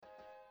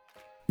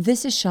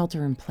This is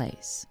Shelter in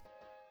Place,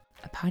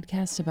 a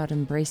podcast about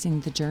embracing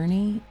the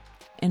journey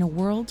in a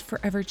world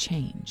forever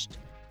changed.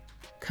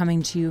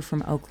 Coming to you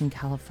from Oakland,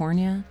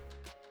 California,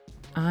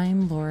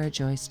 I'm Laura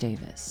Joyce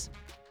Davis.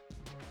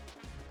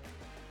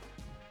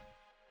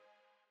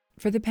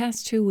 For the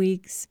past 2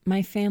 weeks,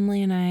 my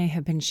family and I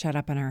have been shut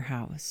up in our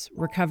house,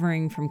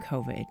 recovering from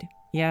COVID.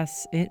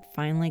 Yes, it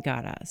finally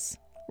got us.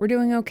 We're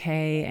doing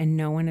okay, and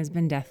no one has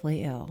been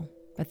deathly ill.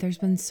 But there's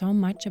been so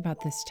much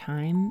about this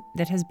time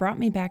that has brought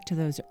me back to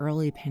those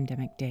early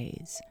pandemic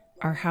days.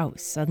 Our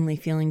house suddenly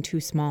feeling too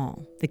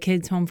small, the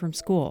kids home from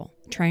school,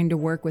 trying to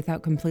work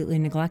without completely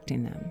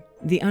neglecting them,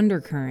 the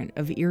undercurrent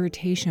of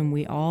irritation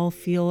we all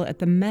feel at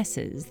the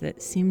messes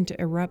that seem to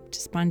erupt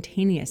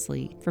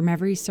spontaneously from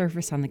every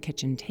surface on the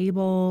kitchen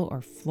table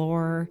or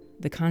floor,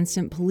 the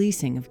constant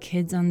policing of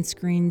kids on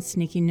screen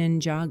sneaking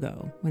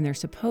Ninjago when they're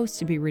supposed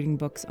to be reading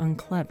books on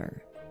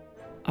Clever.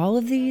 All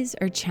of these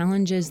are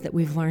challenges that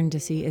we've learned to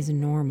see as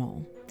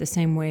normal, the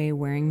same way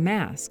wearing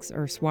masks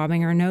or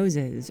swabbing our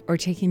noses or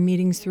taking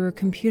meetings through a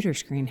computer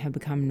screen have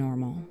become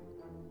normal.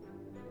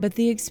 But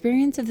the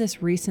experience of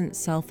this recent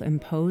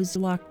self-imposed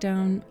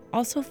lockdown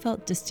also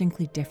felt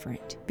distinctly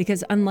different,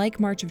 because unlike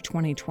March of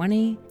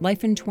 2020,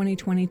 life in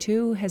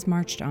 2022 has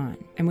marched on,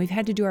 and we've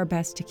had to do our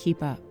best to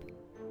keep up.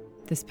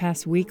 This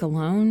past week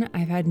alone,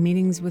 I've had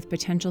meetings with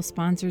potential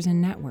sponsors and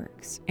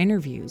networks,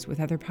 interviews with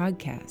other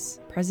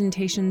podcasts,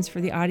 presentations for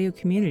the audio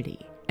community,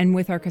 and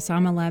with our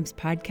Kasama Labs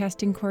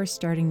podcasting course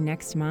starting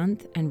next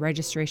month and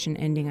registration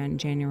ending on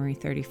January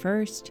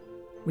 31st,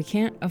 we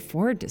can't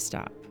afford to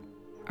stop.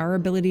 Our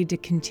ability to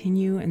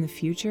continue in the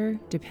future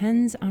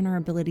depends on our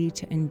ability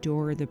to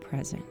endure the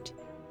present.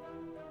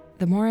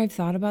 The more I've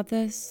thought about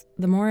this,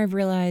 the more I've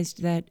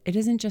realized that it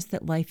isn't just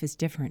that life is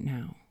different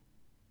now.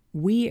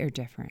 We are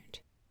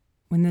different.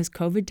 When those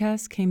COVID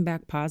tests came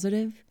back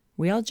positive,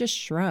 we all just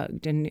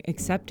shrugged and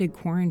accepted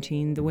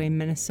quarantine the way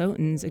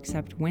Minnesotans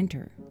accept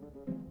winter.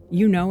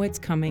 You know it's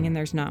coming and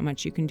there's not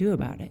much you can do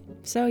about it.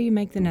 So you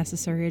make the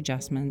necessary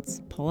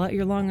adjustments, pull out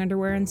your long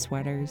underwear and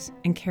sweaters,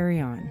 and carry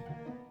on.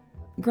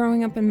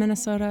 Growing up in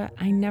Minnesota,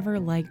 I never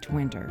liked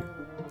winter.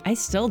 I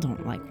still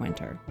don't like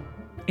winter.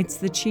 It's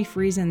the chief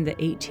reason that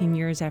 18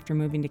 years after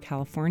moving to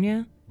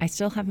California, I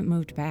still haven't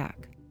moved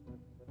back.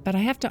 But I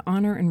have to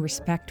honor and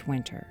respect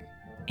winter,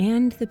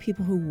 and the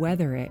people who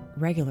weather it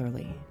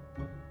regularly.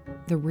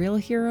 The real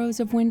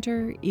heroes of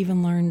winter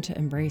even learn to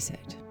embrace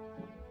it.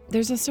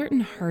 There's a certain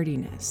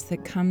hardiness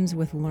that comes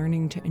with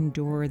learning to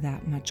endure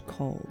that much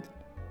cold.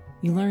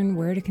 You learn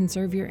where to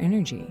conserve your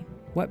energy,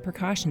 what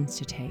precautions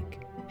to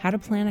take, how to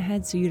plan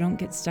ahead so you don't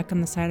get stuck on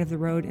the side of the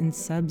road in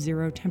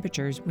sub-zero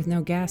temperatures with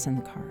no gas in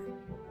the car.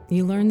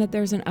 You learn that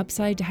there's an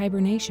upside to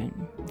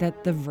hibernation,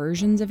 that the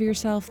versions of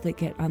yourself that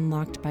get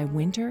unlocked by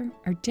winter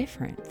are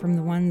different from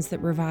the ones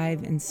that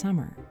revive in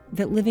summer,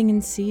 that living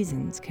in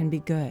seasons can be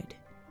good.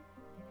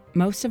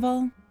 Most of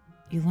all,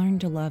 you learn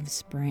to love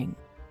spring.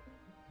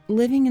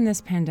 Living in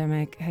this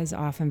pandemic has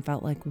often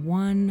felt like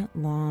one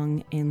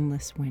long,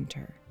 endless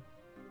winter.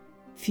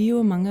 Few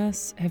among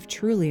us have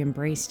truly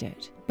embraced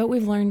it, but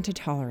we've learned to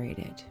tolerate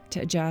it,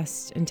 to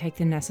adjust and take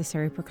the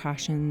necessary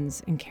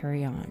precautions and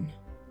carry on.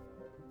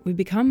 We've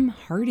become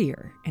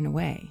hardier in a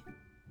way,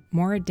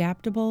 more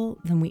adaptable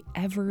than we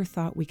ever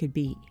thought we could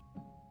be.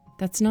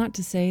 That's not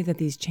to say that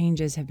these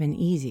changes have been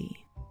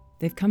easy.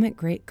 They've come at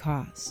great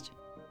cost.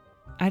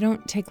 I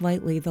don't take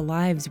lightly the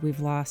lives we've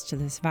lost to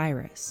this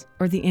virus,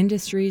 or the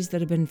industries that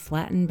have been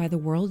flattened by the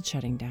world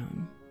shutting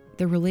down,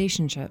 the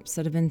relationships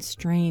that have been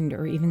strained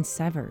or even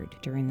severed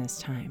during this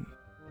time.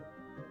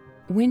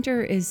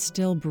 Winter is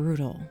still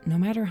brutal, no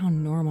matter how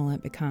normal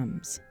it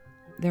becomes.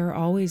 There are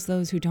always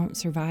those who don't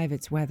survive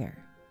its weather.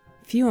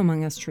 Few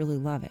among us truly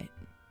love it.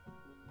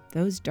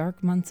 Those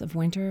dark months of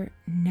winter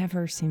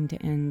never seem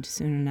to end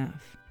soon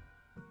enough.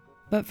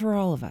 But for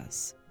all of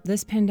us,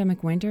 this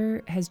pandemic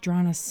winter has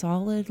drawn a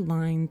solid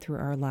line through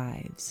our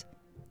lives.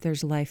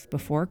 There's life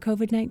before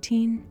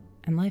COVID-19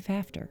 and life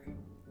after.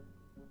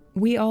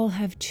 We all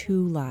have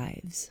two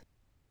lives.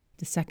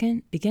 The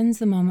second begins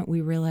the moment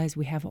we realize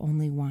we have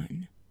only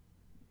one.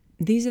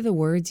 These are the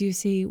words you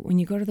see when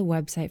you go to the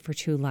website for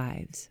Two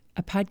Lives,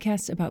 a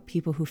podcast about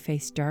people who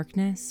face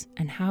darkness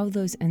and how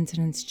those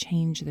incidents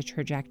change the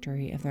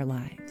trajectory of their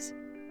lives.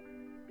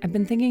 I've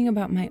been thinking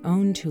about my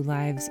own two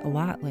lives a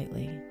lot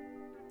lately.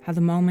 How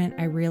the moment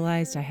I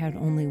realized I had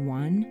only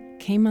one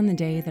came on the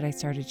day that I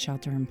started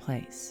Shelter in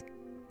Place.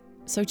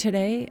 So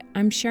today,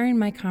 I'm sharing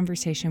my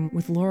conversation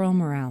with Laurel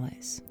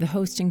Morales, the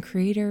host and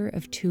creator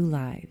of Two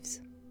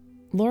Lives.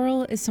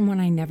 Laurel is someone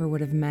I never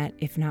would have met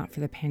if not for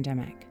the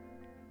pandemic.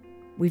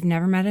 We've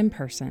never met in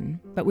person,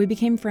 but we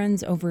became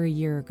friends over a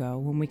year ago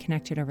when we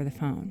connected over the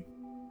phone.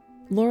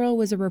 Laurel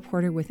was a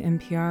reporter with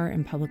NPR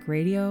and public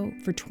radio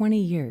for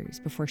 20 years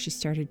before she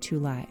started Two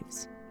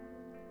Lives.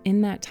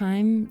 In that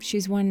time,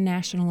 she's won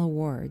national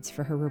awards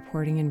for her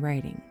reporting and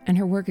writing, and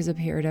her work has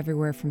appeared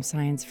everywhere from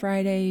Science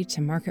Friday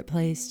to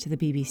Marketplace to the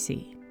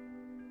BBC.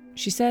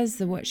 She says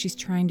that what she's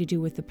trying to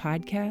do with the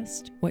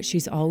podcast, what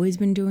she's always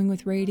been doing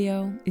with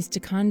radio, is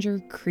to conjure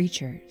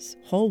creatures,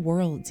 whole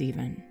worlds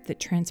even, that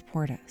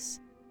transport us.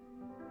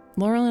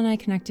 Laurel and I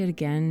connected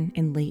again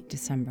in late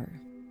December.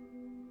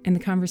 In the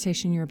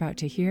conversation you're about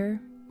to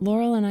hear,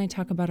 Laurel and I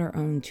talk about our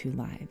own two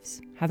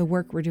lives, how the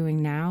work we're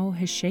doing now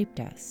has shaped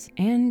us,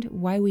 and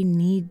why we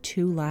need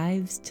two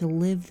lives to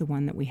live the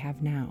one that we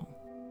have now.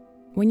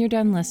 When you're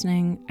done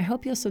listening, I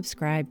hope you'll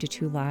subscribe to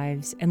Two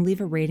Lives and leave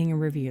a rating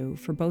and review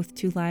for both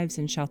Two Lives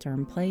and Shelter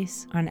in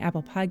Place on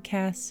Apple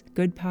Podcasts,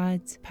 Good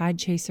Pods,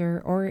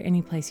 Podchaser, or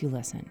any place you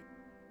listen.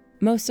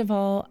 Most of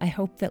all, I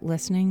hope that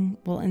listening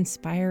will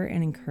inspire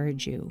and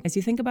encourage you as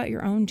you think about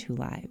your own two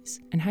lives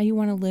and how you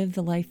want to live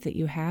the life that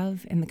you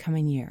have in the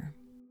coming year.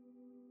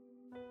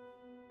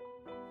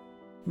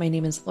 My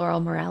name is Laurel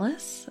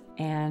Morales.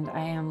 And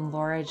I am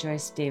Laura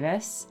Joyce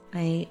Davis.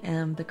 I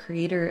am the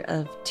creator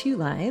of Two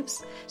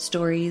Lives,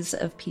 stories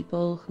of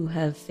people who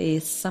have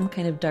faced some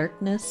kind of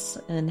darkness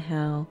and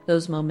how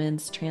those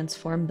moments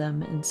transform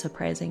them in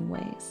surprising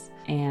ways.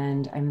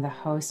 And I'm the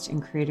host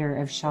and creator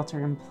of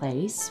Shelter in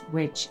Place,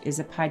 which is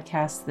a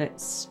podcast that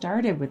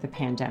started with the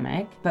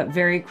pandemic, but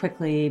very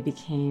quickly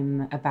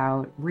became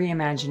about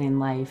reimagining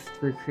life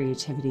through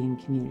creativity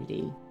and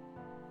community.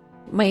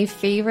 My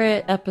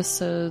favorite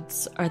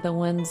episodes are the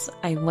ones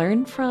I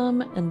learn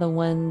from and the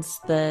ones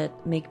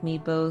that make me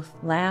both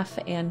laugh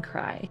and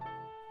cry.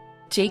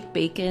 Jake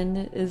Bacon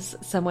is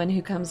someone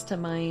who comes to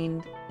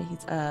mind.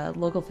 He's a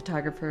local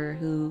photographer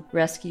who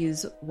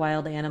rescues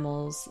wild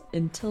animals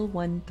until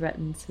one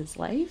threatens his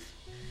life.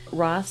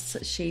 Ross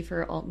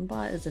Schaefer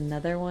Altenblatt is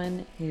another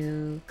one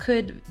who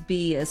could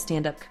be a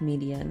stand-up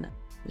comedian.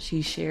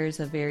 She shares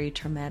a very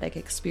traumatic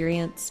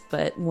experience,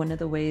 but one of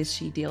the ways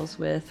she deals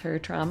with her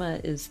trauma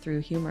is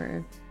through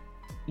humor.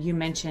 You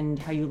mentioned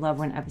how you love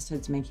when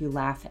episodes make you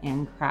laugh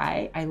and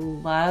cry. I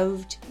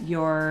loved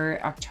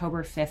your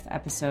October 5th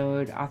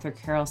episode, author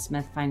Carol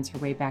Smith finds her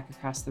way back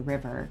across the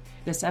river.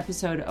 This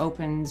episode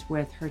opens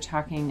with her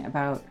talking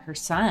about her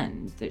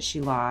son that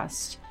she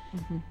lost.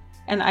 Mm-hmm.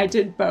 And I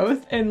did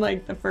both in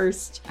like the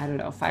first,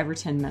 5 or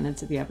 10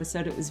 minutes of the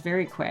episode. It was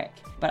very quick,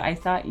 but I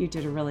thought you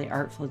did a really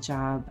artful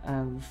job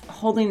of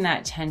holding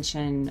that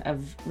tension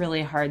of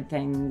really hard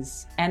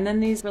things. And then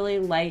these really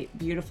light,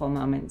 beautiful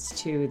moments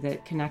too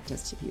that connect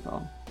us to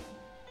people.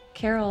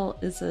 Carol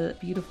is a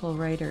beautiful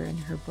writer, and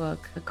her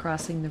book,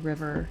 Crossing the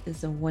River,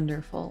 is a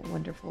wonderful,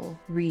 wonderful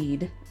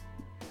read.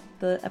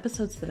 The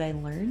episodes that I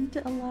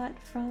learned a lot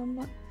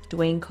from,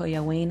 Dwayne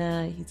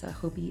Koyawena, he's a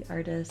Hopi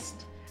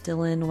artist,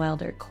 Dylan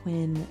Wilder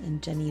Quinn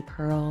and Jenny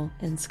Pearl,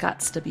 and Scott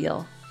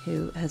Stabile,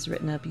 who has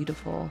written a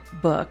beautiful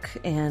book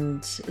and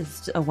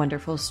is a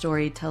wonderful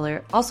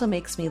storyteller. Also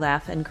makes me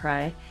laugh and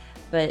cry,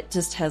 but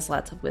just has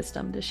lots of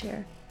wisdom to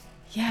share.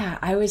 Yeah,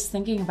 I was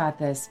thinking about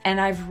this,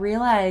 and I've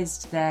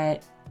realized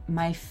that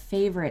my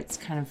favorites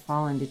kind of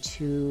fall into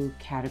two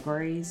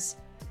categories.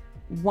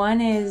 One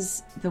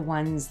is the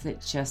ones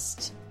that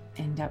just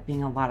end up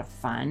being a lot of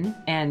fun,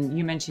 and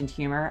you mentioned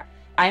humor.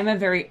 I'm a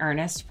very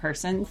earnest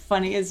person.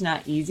 Funny is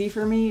not easy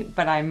for me,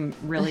 but I'm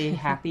really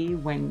happy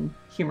when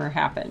humor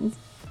happens.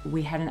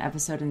 We had an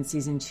episode in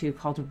season 2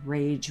 called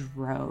Rage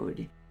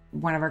Road.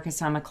 One of our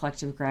Kasama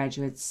Collective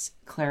graduates,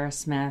 Clara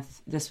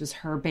Smith, this was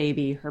her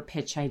baby, her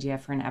pitch idea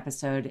for an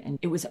episode. And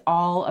it was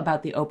all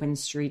about the open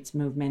streets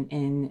movement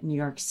in New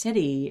York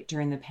City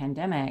during the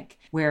pandemic,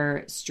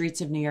 where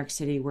streets of New York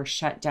City were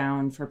shut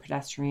down for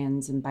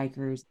pedestrians and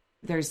bikers.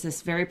 There's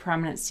this very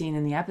prominent scene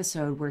in the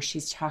episode where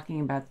she's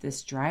talking about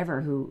this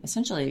driver who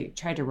essentially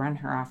tried to run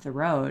her off the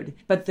road.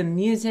 But the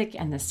music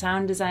and the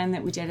sound design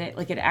that we did it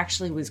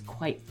actually was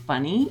quite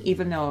funny,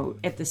 even though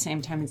at the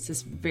same time it's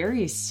this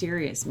very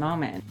serious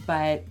moment.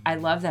 But I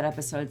love that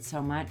episode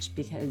so much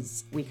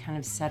because we kind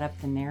of set up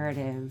the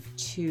narrative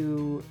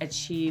to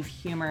achieve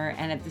humor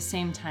and at the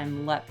same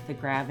time let the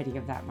gravity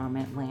of that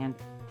moment land.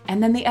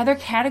 And then the other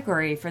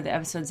category for the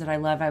episodes that I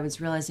love, I was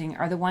realizing,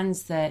 are the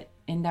ones that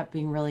end up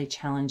being really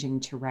challenging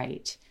to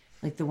write.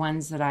 Like the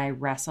ones that I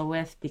wrestle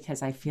with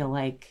because I feel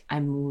like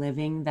I'm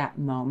living that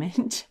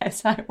moment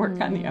as I work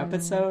on the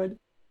episode.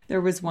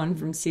 There was one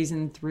from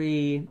season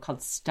 3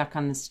 called Stuck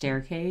on the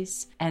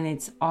Staircase, and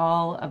it's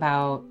all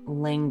about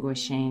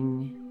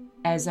languishing.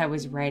 As I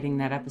was writing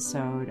that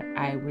episode,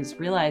 I was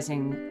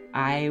realizing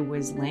I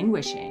was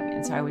languishing,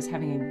 and so I was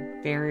having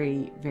a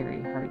very,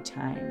 very hard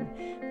time.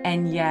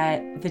 And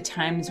yet, the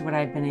times when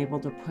I've been able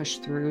to push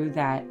through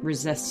that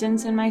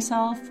resistance in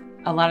myself,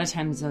 a lot of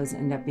times those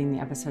end up being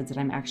the episodes that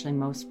I'm actually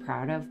most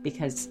proud of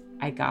because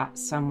I got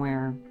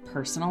somewhere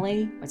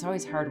personally. It's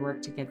always hard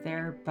work to get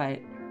there, but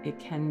it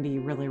can be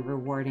really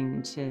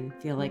rewarding to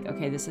feel like,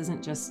 okay, this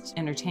isn't just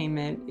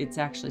entertainment. It's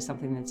actually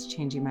something that's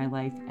changing my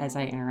life as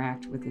I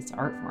interact with this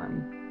art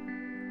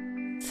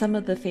form. some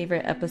of the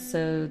favorite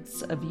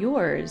episodes of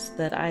yours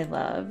that I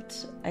loved.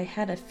 I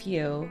had a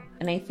few,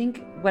 and I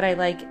think what I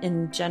like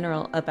in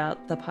general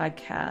about the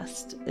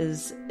podcast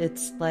is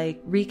it's like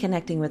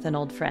reconnecting with an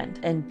old friend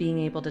and being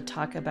able to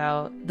talk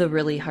about the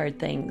really hard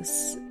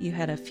things. You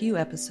had a few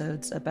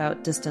episodes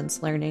about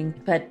distance learning,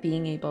 but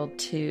being able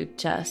to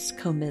just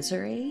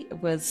commiserate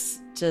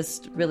was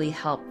just really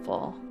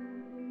helpful.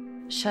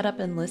 Shut Up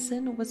and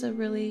Listen was a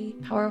really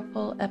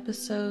powerful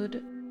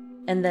episode.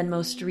 And then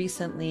most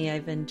recently,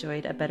 I've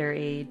enjoyed A Better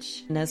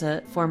Age. And as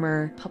a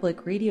former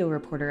public radio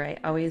reporter, I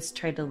always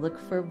try to look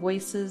for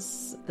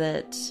voices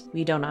that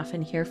we don't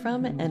often hear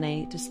from. And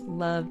I just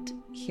loved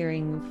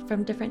hearing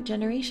from different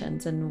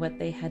generations and what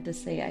they had to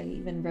say. I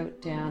even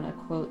wrote down a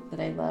quote that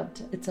I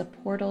loved. It's a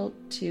portal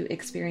to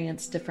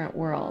experience different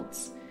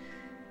worlds.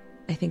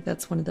 I think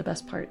that's one of the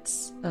best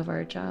parts of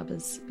our job,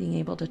 is being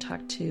able to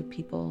talk to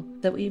people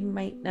that we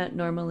might not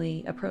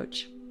normally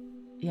approach.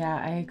 Yeah,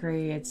 I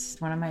agree. It's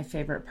one of my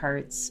favorite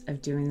parts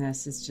of doing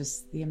this is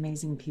just the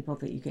amazing people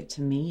that you get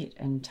to meet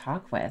and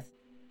talk with.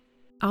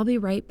 I'll be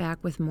right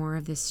back with more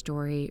of this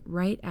story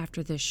right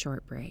after this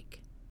short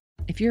break.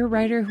 If you're a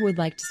writer who would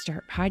like to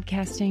start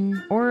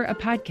podcasting, or a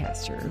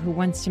podcaster who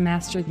wants to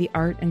master the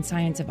art and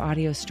science of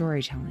audio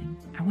storytelling,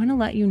 I want to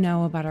let you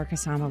know about our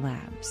Kasama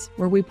Labs,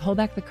 where we pull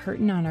back the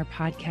curtain on our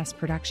podcast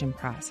production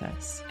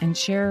process and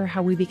share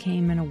how we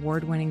became an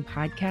award-winning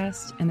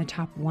podcast in the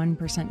top 1%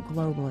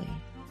 globally.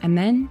 And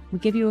then we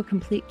give you a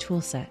complete tool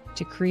set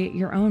to create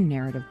your own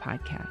narrative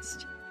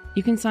podcast.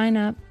 You can sign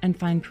up and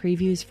find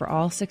previews for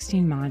all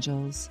 16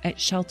 modules at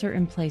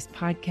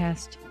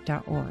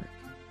shelterinplacepodcast.org.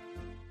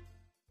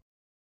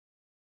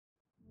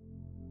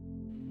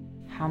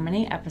 How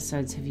many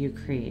episodes have you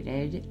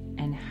created,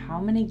 and how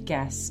many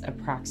guests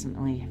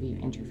approximately have you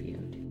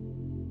interviewed?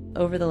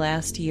 Over the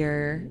last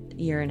year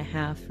and a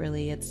half,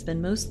 really, it's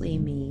been mostly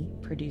me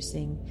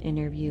producing,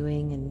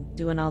 interviewing, and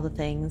doing all the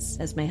things.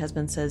 As my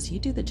husband says, you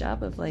do the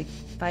job of like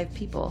 5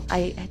 people.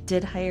 I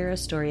did hire a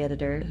story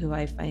editor who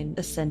I find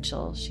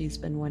essential. She's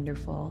been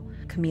wonderful.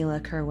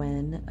 Camila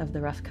Kerwin of the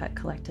Rough Cut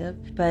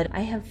Collective. But I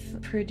have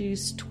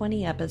produced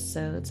 20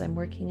 episodes. I'm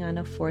working on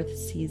a 4th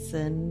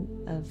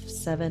season of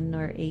 7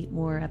 or 8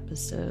 more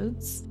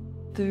episodes.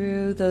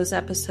 Through those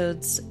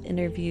episodes,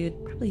 interviewed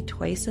probably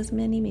twice as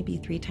many, maybe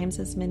 3 times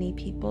as many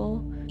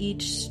people.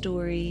 Each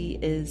story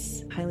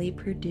is highly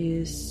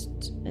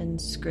produced and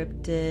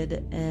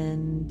scripted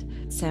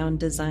and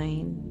sound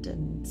designed.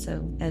 And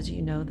so, as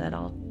you know, that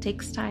all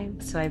takes time.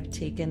 So I've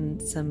taken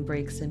some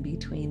breaks in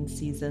between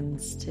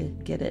seasons to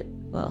get it.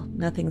 Well,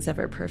 nothing's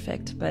ever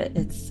perfect, but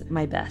it's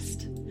my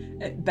best.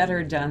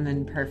 Better done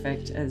than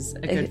perfect, as a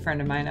good friend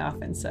of mine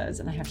often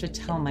says, and I have to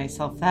tell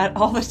myself that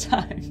all the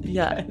time.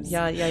 Yeah.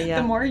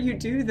 The more you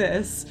do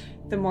this,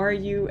 the more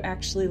you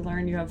actually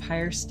learn. You have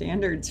higher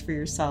standards for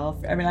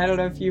yourself. I mean, I don't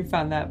know if you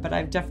found that, but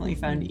I've definitely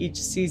found each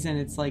season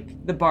it's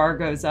like the bar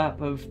goes up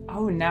of,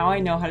 oh, now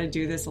I know how to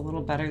do this a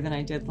little better than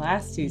I did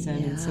last season.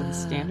 Yeah. And so the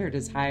standard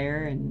is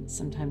higher, and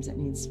sometimes it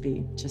needs to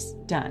be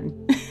just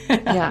done.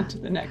 Yeah. To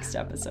the next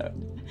episode.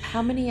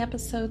 How many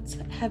episodes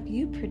have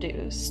you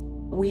produced?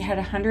 We had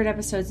 100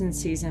 episodes in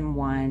season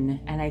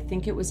 1, and I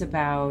think it was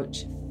about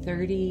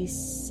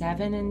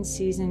 37 in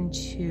season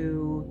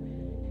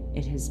 2.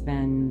 It has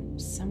been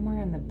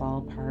somewhere in the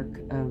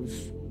ballpark of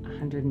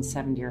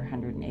 170 or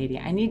 180.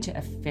 I need to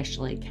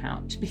officially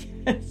count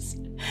because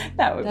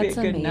that would be a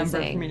good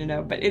number for me to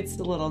know, but it's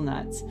a little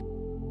nuts.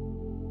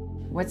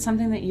 What's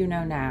something that you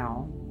know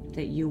now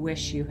that you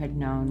wish you had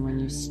known when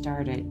you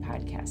started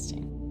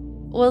podcasting?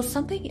 Well,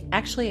 something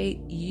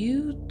actually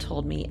you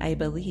told me, I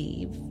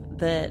believe,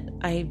 that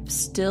I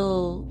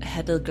still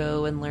had to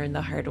go and learn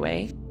the hard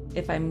way.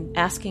 If I'm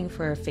asking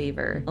for a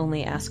favor,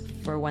 only ask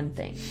for one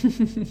thing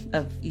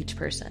of each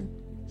person.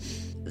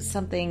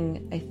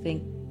 Something I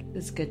think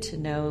is good to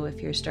know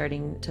if you're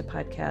starting to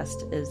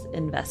podcast is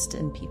invest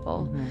in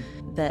people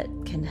that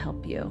can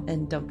help you,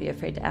 and don't be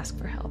afraid to ask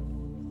for help.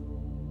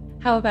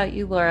 How about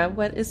you, Laura?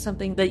 What is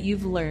something that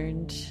you've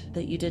learned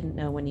that you didn't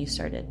know when you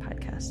started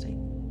podcasting?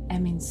 I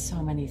mean,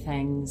 so many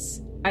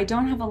things. I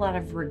don't have a lot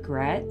of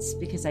regrets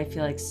because I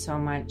feel like so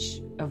much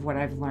of what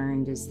I've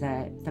learned is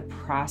that the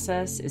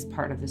process is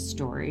part of the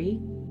story.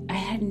 I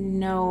had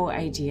no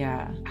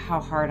idea how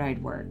hard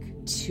I'd work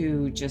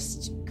to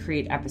just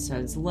create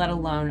episodes, let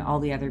alone all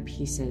the other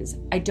pieces.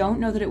 I don't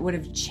know that it would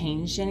have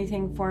changed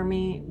anything for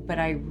me, but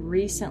I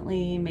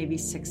recently, maybe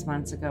 6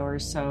 months ago or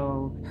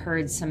so,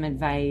 heard some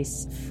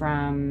advice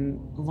from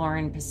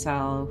Lauren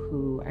Pacell,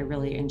 who I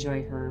really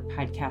enjoy her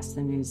podcast,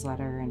 The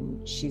Newsletter,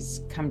 and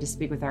she's come to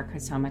speak with our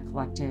Kasama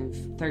Collective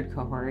 3rd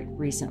cohort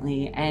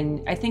recently.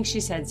 And I think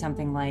she said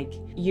something like,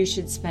 you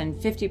should spend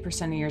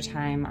 50% of your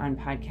time on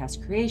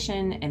podcast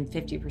creation and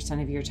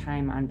 50% of your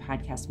time on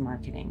podcast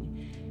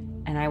marketing.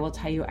 And I will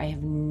tell you, I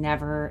have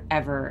never,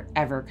 ever,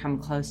 ever come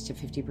close to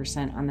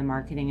 50% on the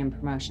marketing and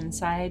promotion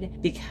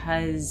side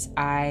because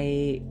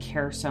I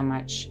care so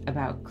much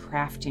about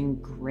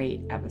crafting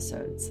great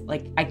episodes.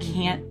 Like, I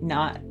can't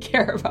not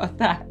care about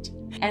that.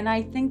 And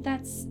I think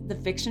that's the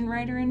fiction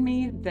writer in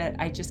me, that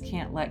I just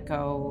can't let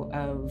go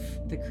of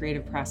the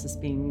creative process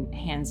being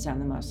hands down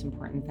the most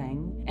important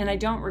thing. And I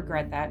don't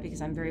regret that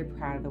because I'm very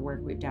proud of the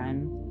work we've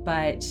done.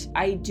 But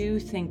I do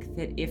think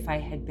that if I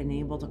had been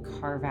able to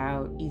carve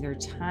out either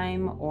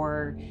time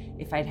or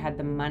if I'd had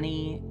the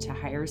money to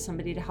hire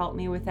somebody to help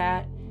me with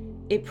that,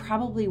 it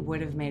probably would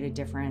have made a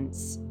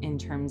difference in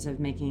terms of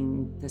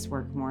making this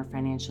work more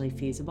financially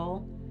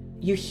feasible.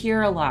 You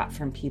hear a lot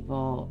from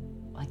people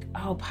like,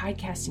 oh,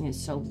 podcasting is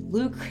so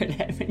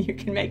lucrative and you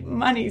can make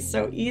money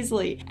so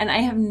easily. And I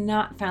have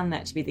not found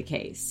that to be the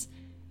case.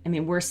 I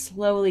mean, we're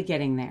slowly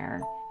getting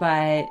there.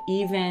 But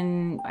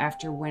even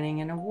after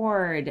winning an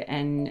award,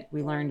 and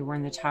we learned we're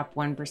in the top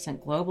 1%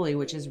 globally,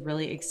 which is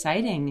really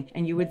exciting.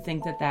 And you would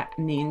think that that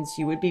means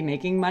you would be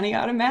making money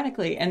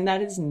automatically. And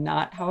that is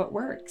not how it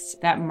works.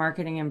 That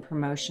marketing and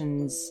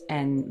promotions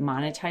and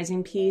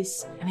monetizing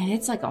piece, I mean,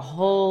 it's like a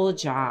whole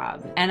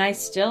job. And I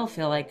still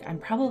feel like I'm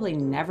probably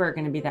never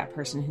going to be that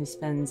person who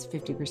spends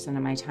 50%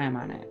 of my time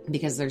on it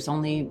because there's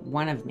only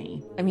one of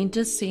me. I mean,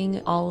 just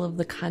seeing all of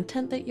the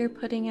content that you're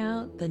putting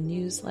out, the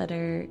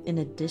newsletter, in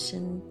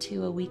addition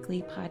to a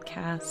weekly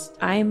podcast,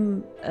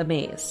 I'm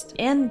amazed.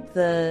 And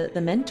the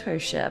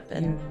mentorship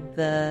and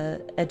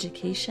the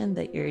education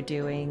that you're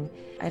doing.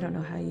 I don't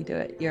know how you do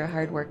it. You're a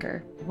hard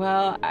worker.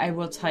 Well, I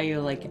will tell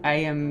you, like, I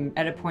am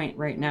at a point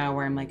right now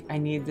where I'm like, I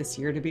need this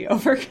year to be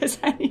over because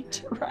I need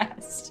to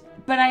rest.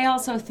 But I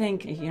also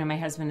think, my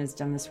husband has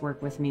done this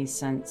work with me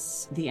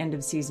since the end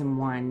of season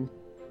 1.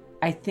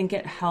 I think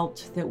it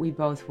helped that we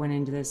both went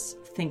into this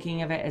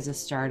thinking of it as a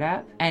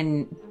startup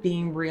and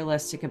being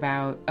realistic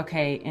about,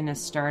 okay, in a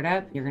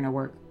startup, you're going to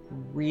work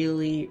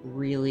really,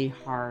 really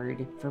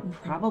hard for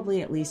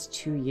probably at least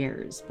 2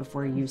 years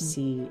before you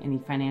see any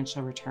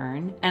financial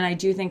return. And I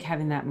do think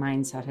having that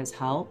mindset has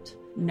helped.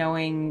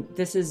 Knowing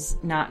this is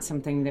not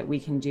something that we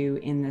can do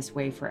in this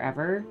way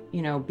forever,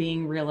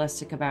 being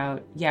realistic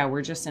about,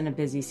 we're just in a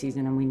busy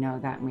season and we know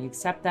that and we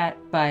accept that.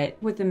 But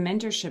with the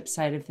mentorship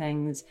side of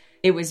things,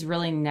 it was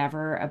really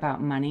never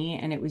about money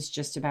and it was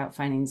just about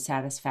finding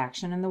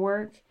satisfaction in the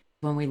work.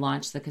 When we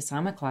launched the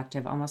Kasama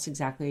Collective almost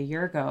exactly a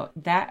year ago,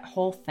 that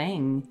whole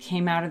thing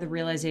came out of the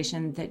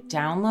realization that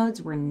downloads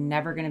were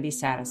never going to be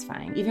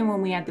satisfying. Even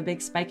when we had the big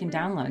spike in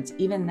downloads,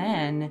 even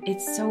then,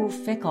 it's so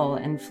fickle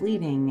and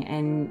fleeting.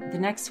 And the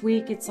next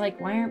week, it's like,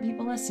 why aren't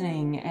people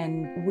listening?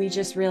 And we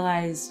just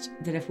realized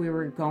that if we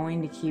were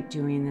going to keep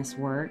doing this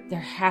work, there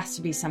has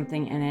to be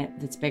something in it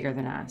that's bigger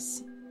than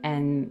us.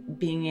 And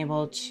being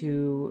able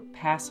to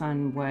pass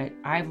on what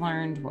I've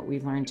learned, what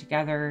we've learned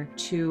together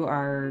to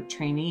our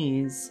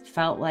trainees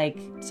felt like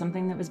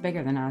something that was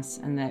bigger than us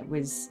and that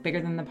was bigger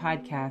than the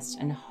podcast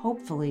and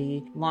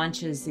hopefully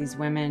launches these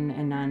women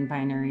and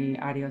non-binary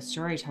audio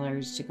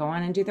storytellers to go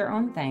on and do their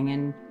own thing.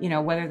 And,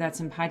 whether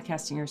that's in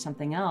podcasting or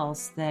something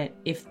else, that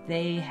if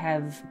they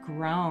have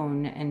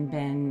grown and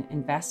been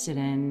invested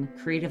in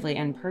creatively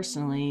and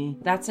personally,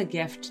 that's a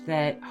gift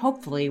that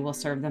hopefully will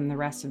serve them the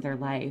rest of their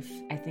life.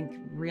 I think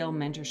real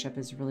mentorship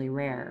is really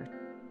rare.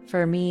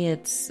 For me,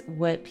 it's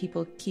what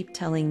people keep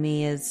telling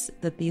me is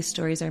that these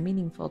stories are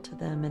meaningful to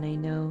them, and I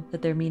know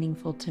that they're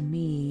meaningful to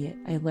me.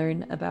 I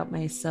learn about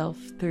myself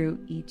through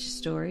each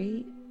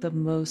story. The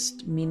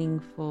most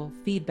meaningful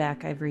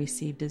feedback I've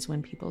received is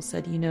when people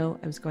said,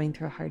 I was going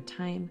through a hard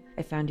time.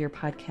 I found your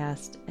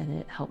podcast and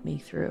it helped me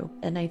through.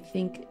 And I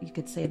think you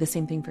could say the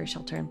same thing for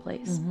Shelter in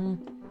Place.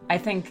 I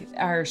think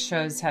our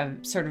shows have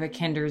sort of a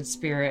kindred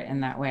spirit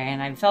in that way.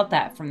 And I felt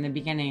that from the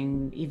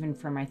beginning, even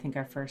from, I think,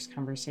 our first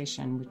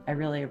conversation. I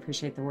really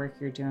appreciate the work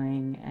you're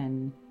doing.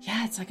 And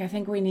it's like, I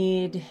think we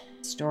need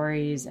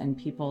stories and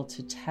people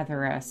to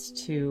tether us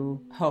to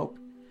hope.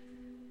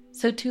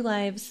 So 2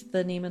 Lives,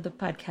 the name of the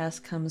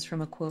podcast, comes from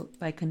a quote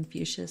by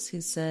Confucius who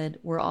said,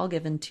 "We're all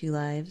given 2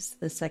 lives.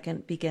 The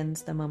second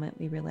begins the moment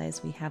we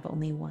realize we have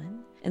only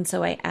one." And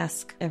so I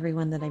ask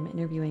everyone that I'm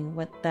interviewing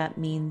what that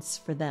means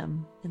for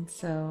them. And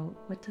so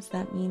what does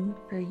that mean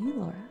for you,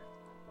 Laura?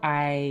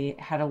 I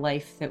had a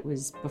life that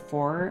was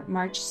before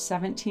March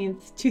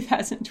 17th,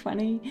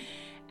 2020,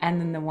 and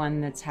then the one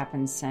that's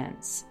happened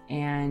since.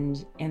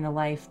 And in the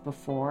life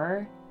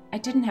before, I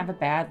didn't have a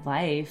bad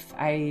life.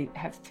 I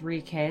have 3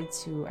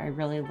 kids who I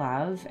really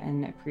love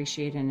and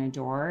appreciate and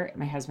adore.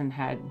 My husband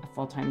had a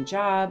full-time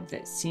job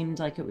that seemed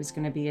like it was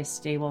going to be a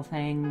stable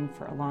thing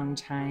for a long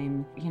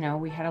time.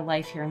 We had a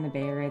life here in the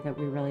Bay Area that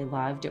we really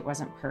loved. It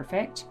wasn't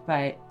perfect,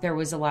 but there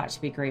was a lot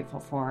to be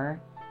grateful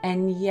for.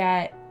 And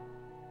yet,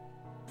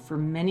 for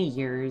many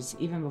years,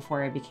 even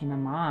before I became a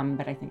mom,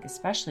 but I think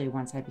especially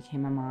once I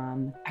became a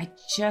mom, I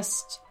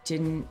just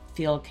didn't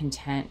feel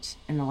content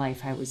in the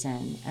life I was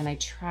in. And I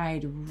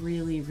tried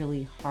really,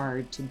 really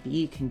hard to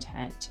be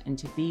content and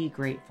to be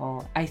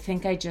grateful. I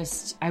think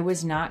I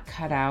was not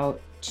cut out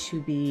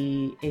to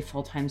be a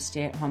full-time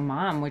stay-at-home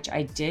mom, which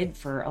I did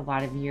for a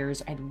lot of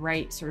years. I'd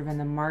write sort of in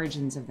the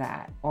margins of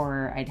that,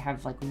 or I'd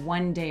have like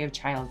one day of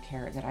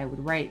childcare that I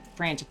would write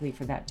frantically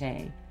for that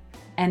day.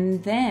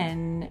 And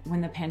then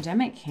when the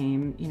pandemic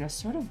came,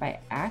 sort of by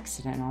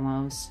accident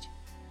almost,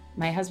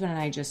 my husband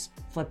and I just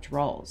flipped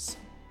roles.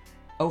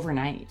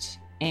 overnight.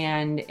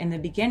 And in the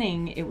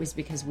beginning, it was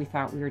because we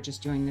thought we were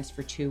just doing this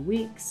for 2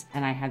 weeks.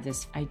 And I had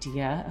this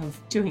idea of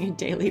doing a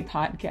daily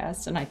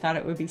podcast, and I thought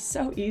it would be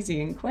so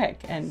easy and quick.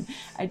 And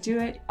I do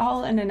it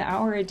all in an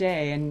hour a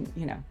day. And,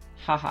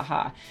 ha ha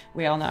ha.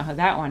 We all know how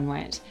that one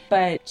went.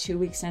 But 2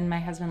 weeks in, my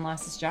husband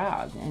lost his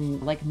job.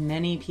 And like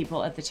many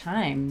people at the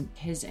time,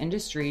 his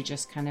industry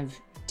just kind of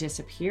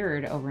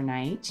disappeared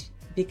overnight.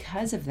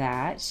 Because of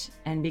that,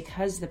 and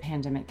because the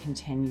pandemic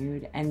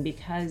continued, and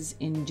because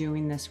in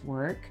doing this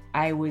work,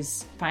 I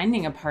was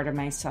finding a part of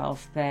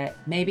myself that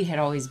maybe had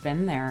always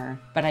been there,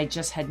 but I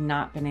just had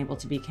not been able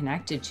to be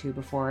connected to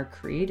before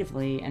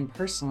creatively and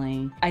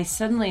personally. I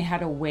suddenly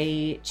had a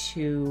way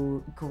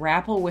to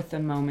grapple with the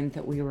moment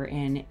that we were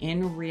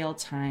in real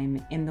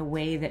time, in the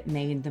way that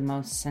made the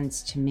most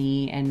sense to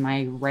me and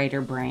my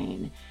writer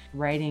brain.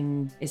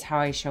 Writing is how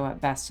I show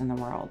up best in the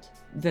world.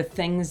 The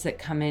things that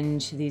come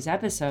into these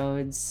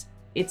episodes,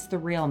 it's the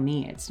real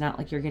me. It's not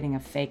like you're getting a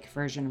fake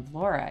version of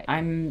Laura.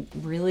 I'm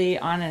really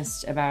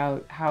honest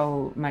about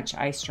how much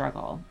I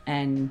struggle.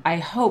 And I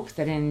hope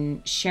that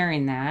in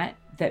sharing that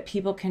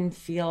people can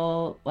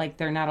feel like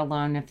they're not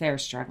alone if they're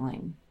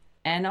struggling.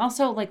 And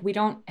also, like, we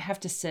don't have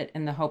to sit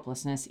in the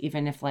hopelessness,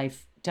 even if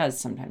life does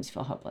sometimes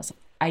feel hopeless.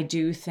 I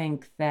do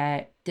think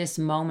that this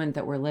moment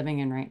that we're living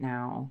in right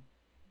now,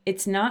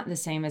 it's not the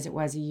same as it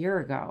was a year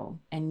ago.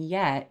 And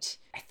yet,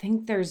 I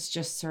think there's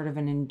just sort of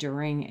an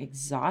enduring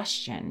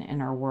exhaustion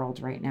in our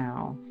world right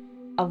now.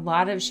 A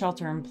lot of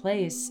shelter in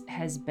place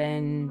has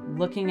been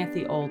looking at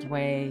the old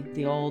way,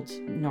 the old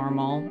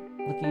normal,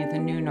 looking at the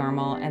new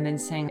normal, and then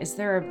saying, is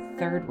there a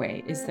third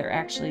way? Is there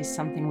actually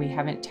something we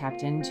haven't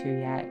tapped into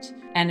yet?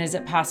 And is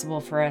it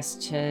possible for us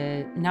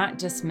to not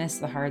dismiss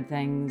the hard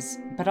things,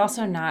 but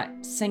also not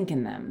sink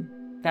in them?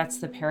 That's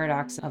the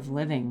paradox of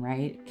living,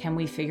 right? Can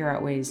we figure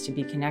out ways to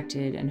be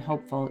connected and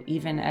hopeful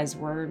even as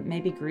we're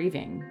maybe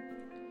grieving?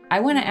 I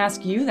want to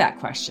ask you that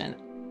question.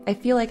 I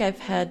feel like I've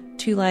had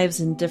two lives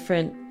in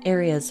different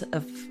areas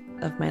of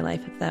my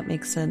life, if that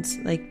makes sense.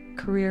 Like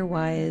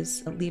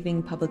career-wise,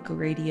 leaving public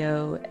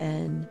radio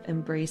and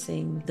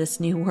embracing this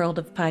new world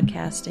of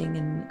podcasting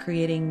and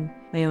creating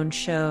my own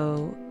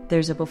show.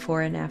 There's a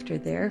before and after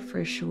there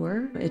for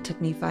sure. It took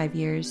me 5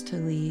 years to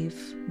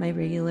leave my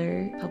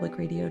regular public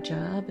radio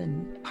job.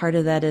 And part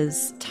of that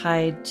is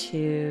tied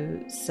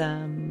to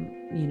some,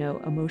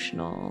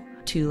 emotional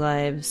two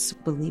lives,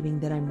 believing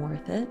that I'm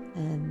worth it.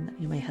 And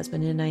my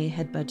husband and I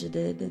had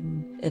budgeted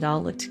and it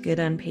all looked good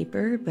on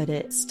paper, but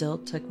it still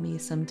took me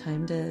some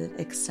time to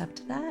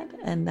accept that.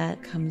 And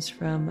that comes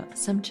from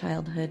some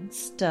childhood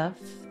stuff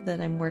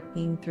that I'm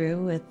working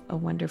through with a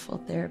wonderful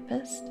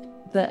therapist.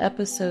 The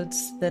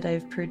episodes that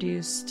I've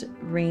produced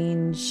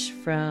range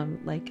from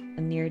like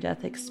a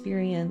near-death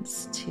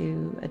experience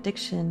to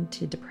addiction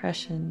to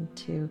depression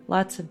to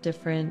lots of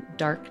different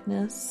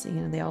darkness.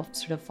 They all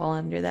sort of fall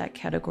under that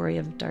category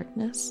of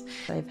darkness.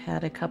 I've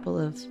had a couple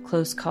of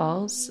close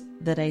calls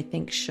that I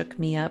think shook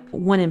me up.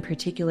 One in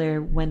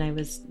particular, when I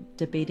was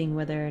debating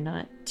whether or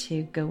not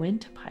to go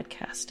into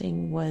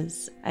podcasting,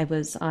 was I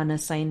was on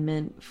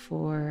assignment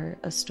for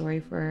a story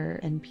for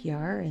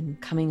NPR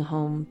and coming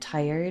home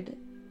tired,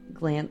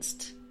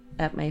 glanced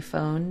at my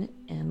phone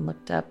and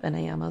looked up, and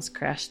I almost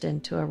crashed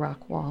into a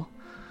rock wall.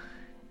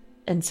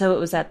 And so it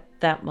was at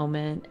that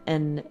moment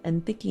and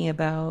thinking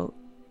about,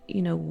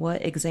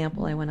 what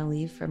example I want to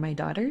leave for my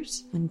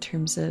daughters in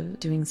terms of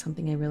doing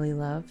something I really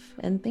love.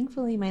 And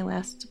thankfully, my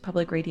last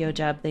public radio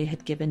job, they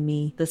had given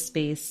me the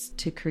space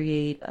to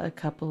create a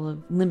couple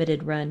of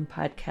limited run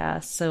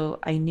podcasts. So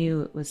I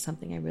knew it was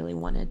something I really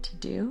wanted to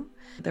do.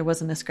 There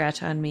wasn't a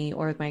scratch on me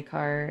or my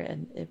car,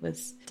 and it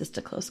was just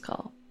a close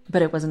call.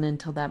 But it wasn't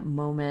until that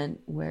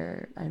moment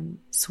where I'm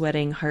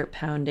sweating, heart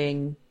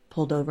pounding,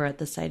 pulled over at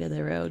the side of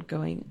the road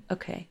going,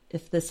 okay,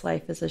 if this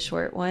life is a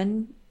short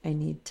one, I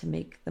need to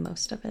make the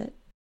most of it.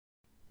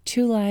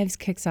 Two Lives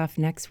kicks off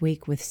next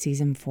week with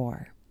season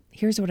 4.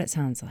 Here's what it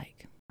sounds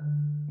like.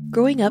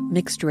 Growing up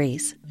mixed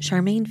race,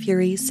 Charmaine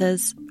Fury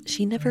says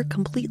she never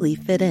completely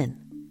fit in.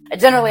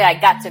 Generally, I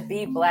got to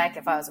be Black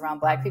if I was around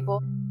Black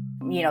people.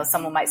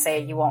 Someone might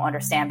say you won't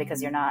understand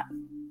because you're not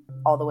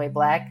all the way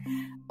Black.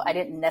 I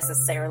didn't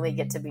necessarily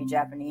get to be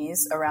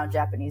Japanese around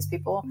Japanese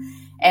people.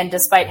 And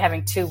despite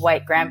having 2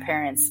 white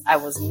grandparents, I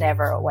was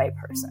never a white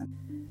person.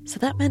 So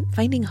that meant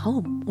finding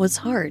home was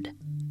hard.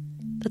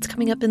 That's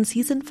coming up in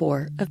season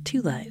 4 of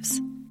Two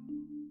Lives.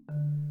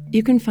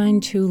 You can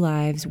find Two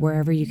Lives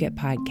wherever you get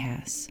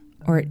podcasts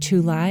or at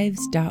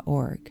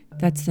twolives.org.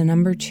 That's the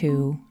number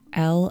 2,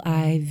 LIVES.org.